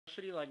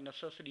like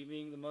necessity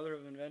being the mother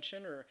of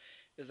invention, or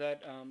is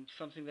that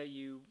something that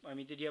you? I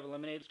mean, did you have a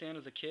lemonade stand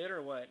as a kid,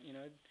 or what? You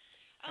know,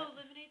 Oh,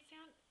 lemonade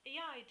stand?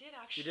 Yeah, I did you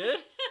actually. did?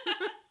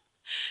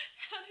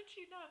 How did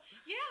you know?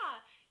 Yeah,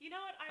 you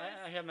know what?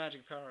 I have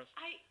magic powers.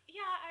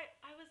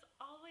 I was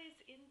always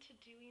into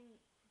doing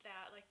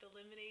that, like the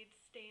lemonade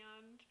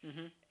stand,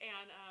 Mhm.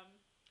 and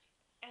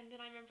and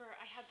then I remember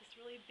I had this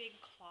really big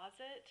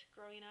closet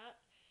growing up,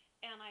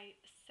 and I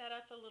set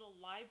up a little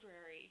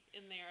library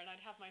in there, and I'd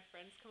have my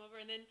friends come over,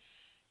 and then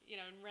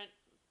and rent,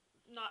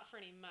 not for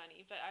any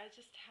money, but I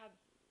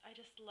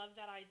just loved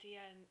that idea,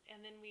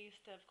 and then we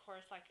used to, of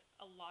course, like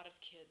a lot of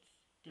kids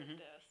did Mhm.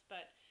 this,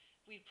 but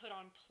we'd put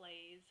on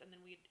plays, and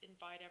then we'd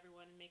invite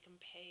everyone and make them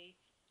pay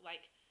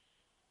like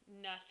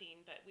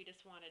nothing, but we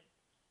just wanted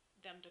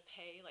them to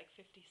pay like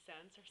 50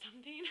 cents or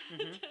something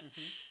Mhm.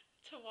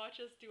 to Mhm. watch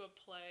us do a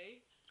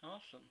play,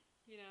 Awesome.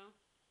 you know.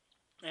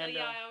 So And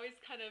yeah, I always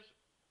kind of,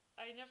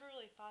 I never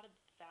really thought of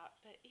that,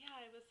 but yeah,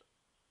 I was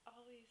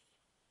always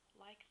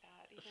like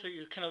that. so Even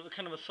you're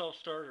kind of a self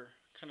starter,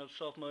 kind of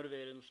self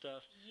motivated and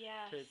stuff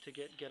yes, to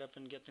get up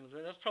and get things.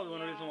 That's probably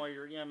one reason yeah, why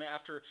you're. Yeah. I mean,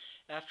 after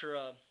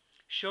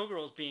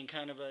Showgirls being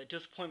kind of a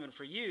disappointment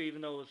for you,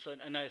 even though it was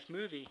a nice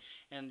movie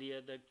and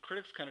the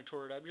critics kind of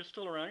tore it up, you're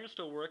still around, you're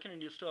still working,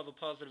 and you still have a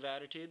positive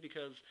attitude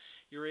because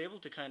you're able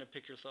to kind of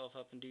pick yourself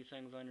up and do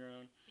things on your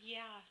own.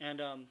 yeah,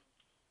 And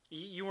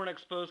you weren't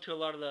exposed to a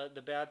lot of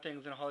the bad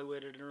things in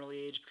Hollywood at an early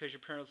age because your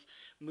parents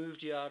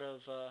moved you out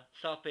of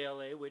South Bay,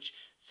 LA, which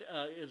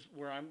is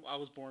where I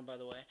was born, by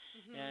the way.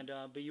 mhm.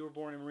 And but you were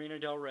born in Marina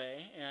Del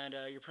Rey, and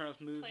your parents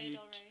moved Playa you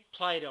del to Rey.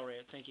 Playa Del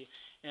Rey. Thank you.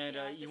 And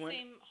Yeah, the you went.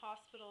 same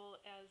hospital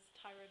as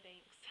Tyra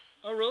Banks.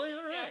 Oh, really?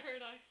 All Yeah, I right.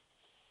 heard.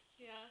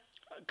 Yeah,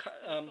 it's Uh, kind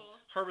of um, cool.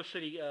 Harbor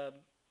City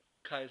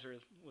Kaiser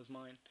was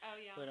mine. Oh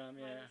yeah, But mine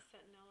yeah. was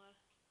Centinela.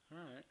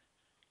 All right.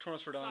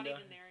 Torrance It's not Redondo.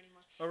 even there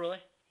anymore. Oh, really?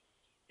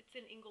 It's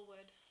in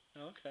Inglewood,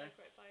 Okay. like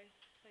right by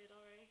Playa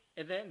del Rey.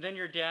 And then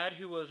your dad,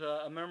 who was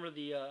a member of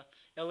the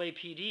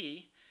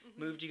LAPD, Mhm.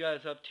 moved you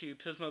guys up to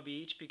Pismo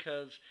Beach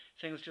because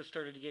things just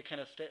started to get kind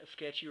of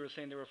sketchy. You were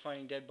saying they were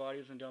finding dead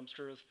bodies in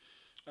dumpsters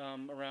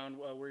around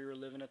where you were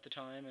living at the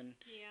time,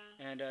 Yeah.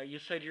 and you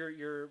said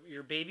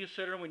your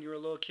babysitter when you were a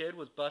little kid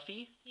was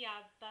Buffy,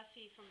 Yeah,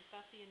 Buffy from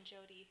Buffy and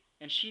Jody.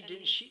 and she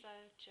didn't she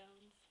Anissa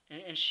Jones.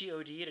 and she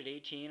OD'd at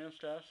 18 and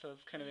stuff. So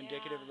it's kind of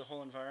indicative Yeah. of the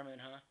whole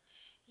environment, huh?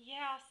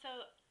 Yeah,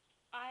 so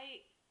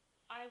I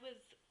I was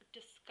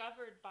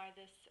discovered by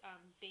this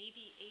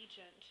baby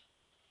agent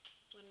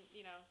when,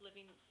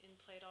 living in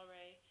Playa del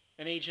Rey.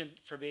 An agent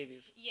for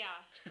babies. Yeah,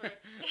 for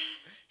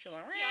She's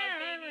like,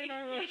 yeah, baby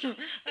agent.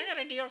 I got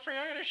a deal for you.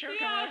 I got a show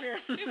coming Yeah, up here.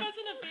 it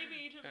wasn't a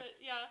baby agent, but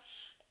yeah.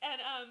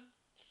 And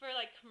for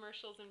like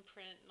commercials and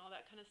print and all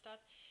that kind of stuff.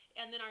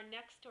 And then our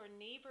next door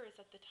neighbors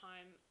at the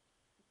time,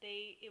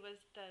 it was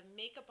the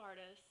makeup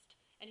artist,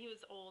 and he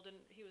was old and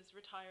he was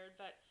retired,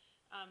 but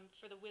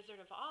for the Wizard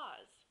of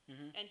Oz,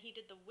 Mhm. and he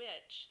did the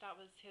witch. That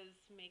was his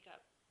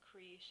makeup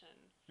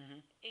creation.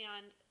 Mhm.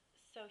 And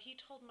so he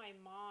told my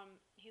mom,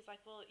 he's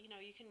like, well,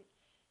 you can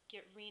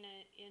get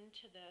Rena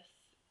into this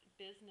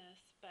business,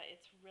 but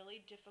it's really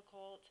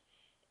difficult.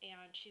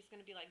 And she's going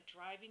to be like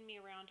driving me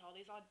around to all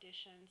these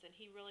auditions. And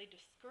he really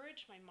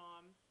discouraged my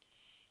mom.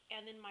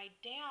 And then my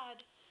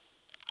dad,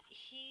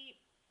 he,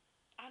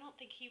 I don't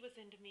think he was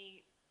into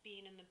me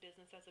being in the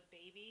business as a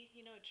baby,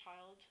 a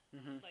child,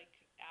 Mhm. like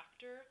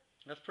actor.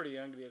 That's pretty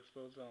young to be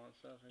exposed to all that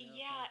stuff. I guess.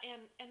 Yeah,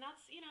 and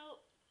that's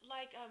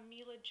like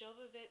Mila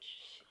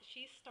Jovovich.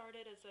 She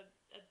started as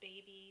a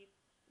baby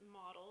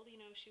model.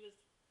 She was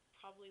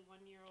probably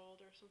 1 year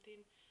old or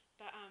something,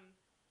 but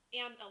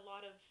and a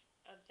lot of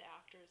the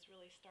actors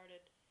really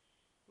started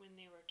when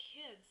they were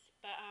kids.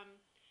 But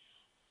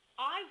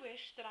I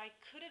wish that I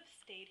could have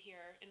stayed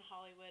here in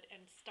Hollywood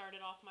and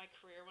started off my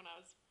career when I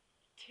was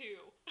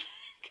 2,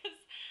 because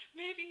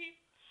maybe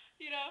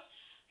you know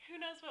who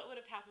knows what would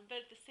have happened.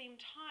 But at the same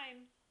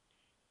time,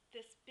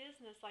 this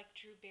business, like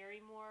Drew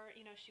Barrymore,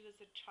 she was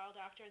a child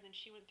actor and then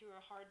she went through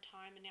a hard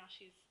time and now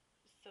she's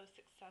so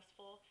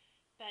successful.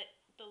 But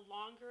the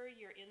longer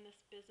you're in this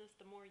business,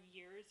 the more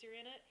years you're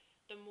in it,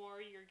 the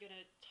more you're going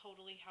to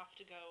totally have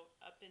to go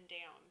up and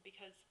down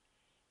because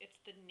it's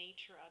the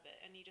nature of it,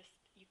 and you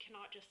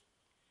cannot just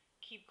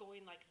keep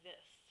going like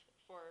this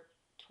for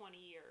 20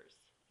 years,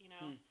 you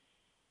know? Hmm.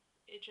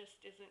 It just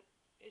isn't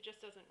it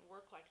just doesn't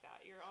work like that.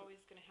 You're So, always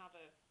going to have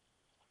a,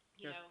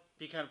 you yes, know,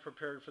 be kind of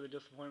prepared for the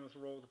disappointments,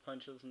 roll with the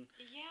punches, and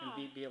yeah.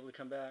 be able to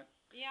come back.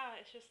 Yeah,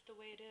 it's just the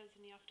way it is,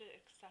 and you have to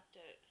accept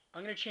it.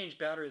 I'm going to change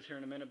batteries here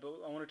in a minute,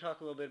 but I want to talk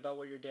a little bit about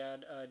what your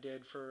dad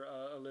did for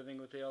a living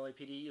with the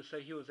LAPD. You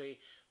said he was a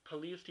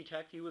police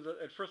detective. He was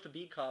at first a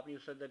beat cop. You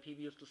said that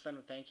people used to send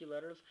him thank you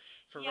letters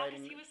for Yeah,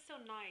 because writing. he was so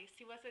nice.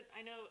 He wasn't.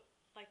 I know,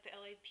 like the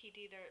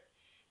LAPD,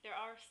 there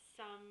are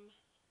some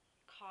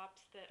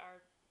cops that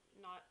are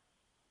not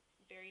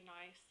very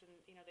nice, and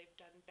they've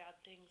done bad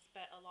things,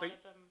 but a lot But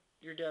of them.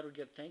 your dad would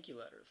get thank you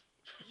letters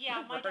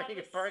Yeah, for my dad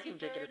writing a was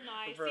parking super ticket or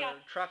nice. for Yeah,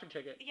 a traffic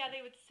ticket. yeah,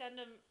 they would send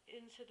them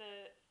into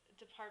the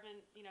department.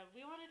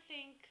 We want to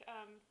thank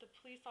the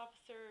police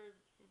officer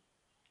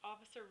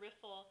Officer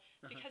Riffel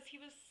Uh-huh. because he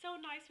was so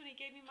nice when he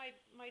gave me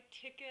my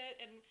ticket,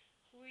 and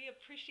we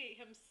appreciate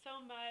him so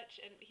much,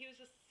 and he was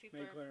just Make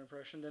super, quite an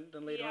impression.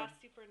 Then later yeah, on,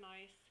 super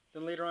nice.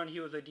 he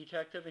was a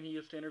detective and he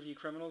used to interview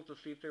criminals to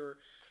see if they were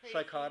Crazy.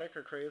 psychotic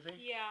or crazy.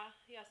 Yeah,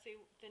 yeah. So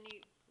then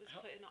he was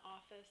How, put in an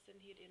office and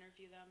he'd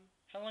interview them.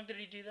 how long did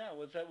he do that?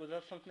 Was that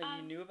something that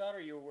you Um, knew about or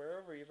you were aware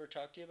of or you ever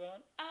talked to you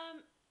about?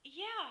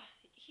 yeah,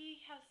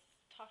 he has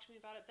talked to me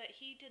about it, but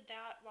he did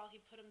that while he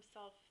put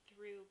himself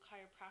through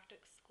chiropractic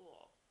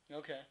school.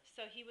 Okay.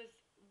 So he was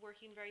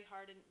working very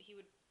hard, and he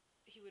would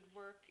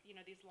work,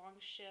 these long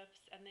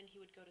shifts, and then he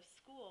would go to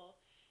school,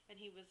 and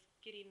he was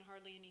getting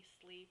hardly any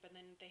sleep, and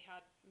then they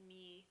had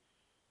me,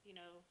 you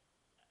know,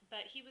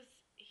 but he was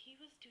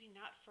doing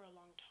that for a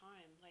long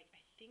time. Like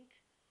I think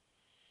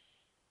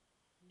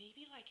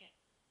maybe like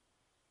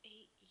 8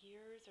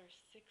 years or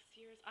 6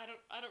 years. I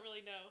don't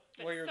really know,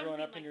 but While you were growing something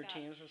up in like your that.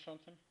 teens or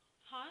something?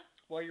 Huh?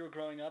 While you were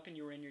growing up and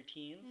you were in your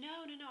teens?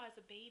 No, no, no. As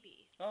a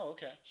baby, Oh,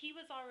 okay. he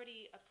was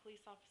already a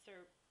police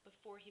officer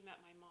before he met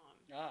my mom,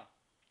 Ah.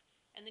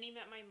 and then he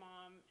met my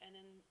mom, and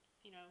then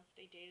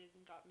they dated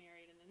and got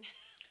married, and then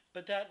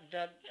But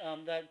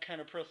that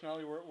kind of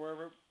personality,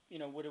 wherever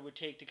what it would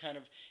take to kind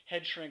of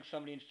head shrink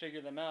somebody and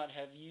figure them out.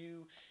 Do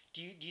you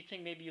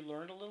think maybe you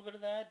learned a little bit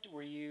of that?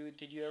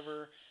 Did you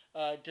ever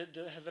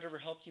has that ever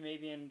helped you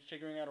maybe in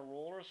figuring out a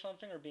role or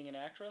something or being an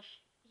actress?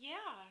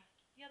 yeah,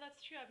 yeah,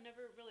 that's true. I've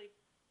never really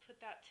put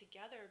that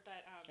together,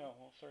 but Oh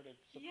well, sorry to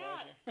surprise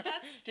yeah, you.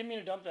 that's Didn't mean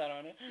to dump that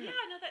on you.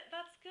 yeah, no,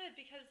 that's good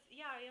because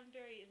yeah, I am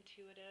very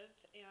intuitive,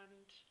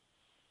 and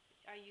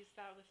I use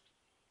that with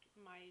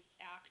my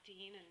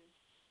acting and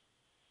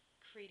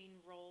creating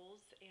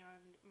roles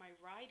and my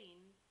writing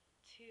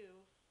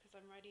too, because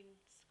I'm writing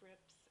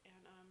scripts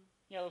and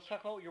Yeah, let's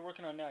talk about what you're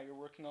working on now. You're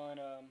working on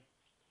Go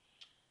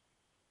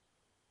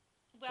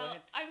well,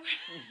 ahead. I'm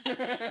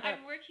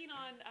I'm working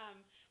on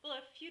well,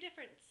 a few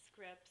different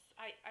scripts.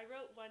 I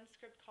wrote one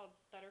script called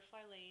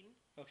Butterfly Lane,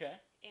 Okay.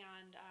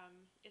 and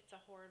it's a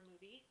horror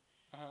movie.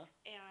 Uh huh.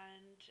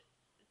 And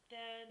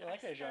then You I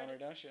like that genre, started.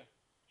 don't you?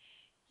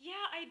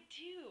 Yeah, I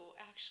do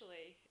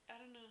actually. I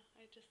don't know.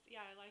 I just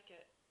yeah, I like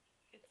it.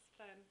 It's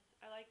fun.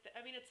 I like the.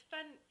 I mean, it's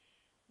fun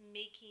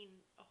making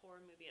a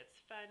horror movie. It's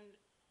fun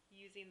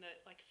using the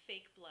like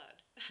fake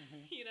blood,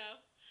 Mhm. you know.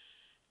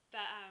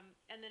 But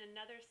and then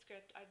another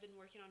script I've been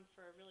working on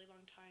for a really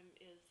long time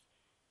is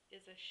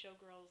a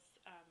Showgirls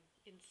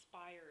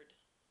inspired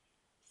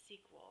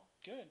sequel,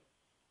 Good.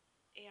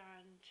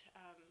 and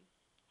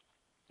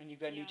And you've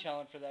got new yeah,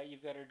 talent for that.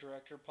 You've got a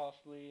director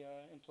possibly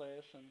in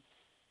place, and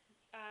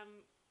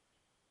um,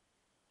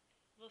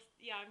 well,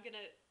 yeah, I'm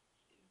gonna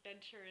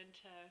venture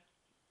into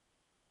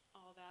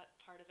all that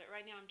part of it.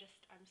 Right now,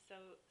 I'm so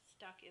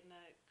stuck in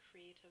the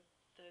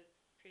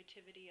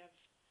creativity of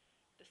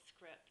the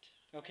script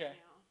right okay.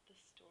 now, the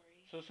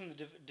story. So it's in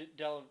the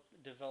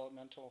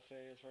developmental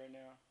phase right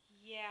now,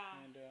 Yeah,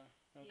 and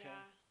okay,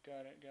 yeah,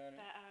 got it.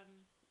 but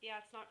yeah,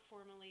 it's not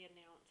formally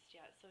announced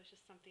yet, so it's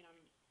just something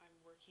I'm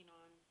working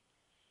on.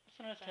 That's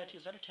a nice But tattoo.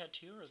 Is that a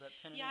tattoo or is that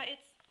pen and yeah, ink?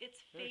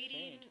 it's Very faint.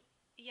 fading.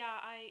 Yeah,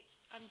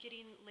 I'm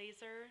getting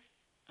laser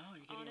Oh,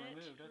 you're on getting it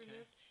removed. Okay.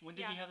 removed. When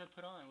did Yeah, you have that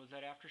put on? Was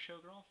that after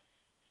Showgirls?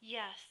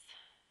 yes,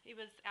 it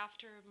was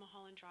after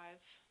Mulholland Drive.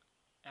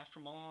 After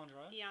Mulholland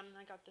Drive? Yeah, and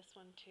I got this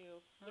one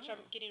too, which I'm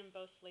Oh. getting them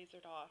both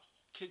lasered off.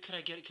 Could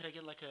I get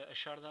like a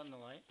shot of that in the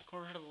light? Come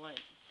over here to the light.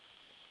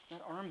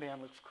 That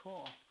armband looks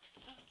cool.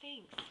 Oh,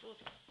 thanks. Well,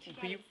 too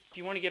But bad you, it's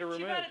you want to get it too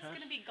bad removed, it's huh?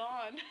 gonna be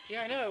gone.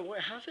 Yeah, I know.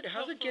 How's it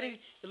getting?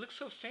 Hopefully. It looks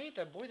so faint.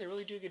 That boy, they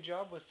really do a good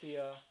job with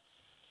the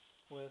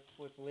with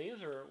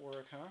laser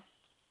work, huh?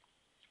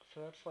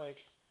 So that's like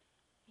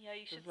Yeah,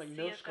 you should there's like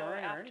see no it though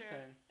scarring or after.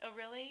 anything. Oh,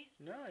 really?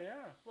 No,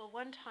 yeah. Well,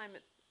 one time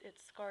it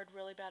scarred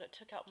really bad. It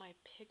took out my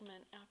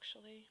pigment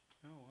actually.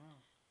 Oh wow.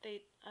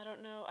 I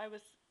don't know. I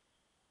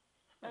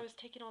Huh. was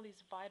taking all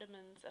these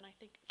vitamins, and I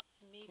think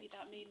maybe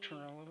that Turn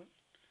around a little bit.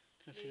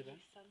 Can I see that?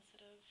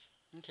 sensitive.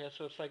 Okay,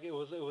 so it's like it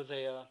was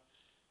a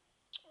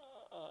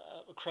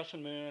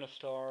crescent moon, a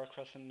star, a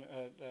crescent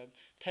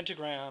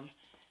pentagram,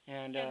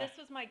 and Yeah, this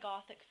was my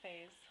gothic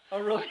phase. oh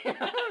really?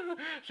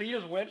 So you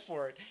just went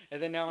for it,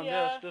 and then now on this,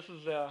 Yeah. this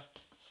is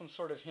some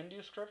sort of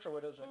Hindu script or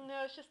what is it?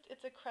 No,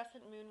 it's a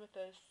crescent moon with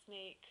a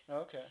snake.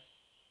 Okay,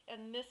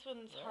 And this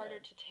one's harder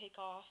right. to take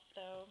off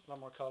though. A lot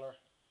more color.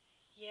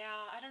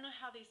 Yeah, I don't know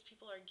how these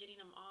people are getting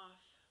them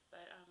off,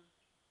 but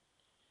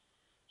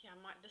yeah,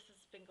 this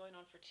has been going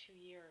on for 2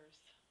 years.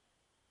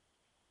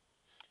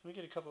 Let me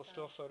get a couple of So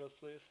still photos,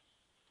 please.